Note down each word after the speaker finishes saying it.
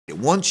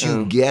once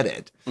you get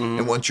it,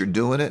 and once you're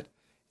doing it,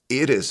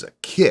 it is a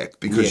kick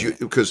because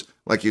because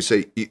like you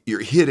say,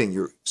 you're hitting,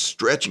 you're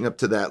stretching up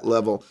to that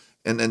level,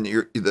 and then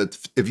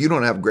if you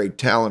don't have great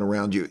talent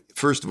around you,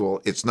 first of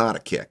all, it's not a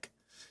kick,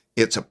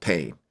 it's a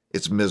pain,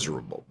 it's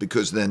miserable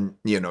because then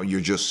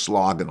you're just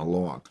slogging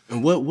along.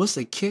 And what's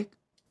the kick?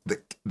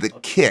 The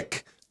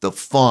kick, the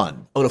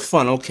fun. Oh, the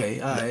fun. Okay,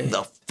 all right.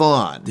 The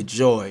fun, the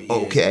joy. Yeah.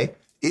 Okay.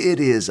 It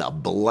is a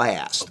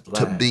blast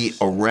to be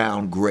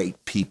around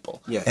great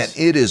people. Yes. And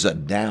it is a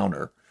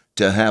downer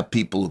to have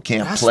people who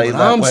can't That's play what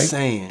that I'm way.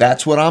 saying.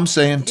 That's what I'm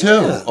saying too.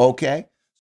 Yeah. Okay.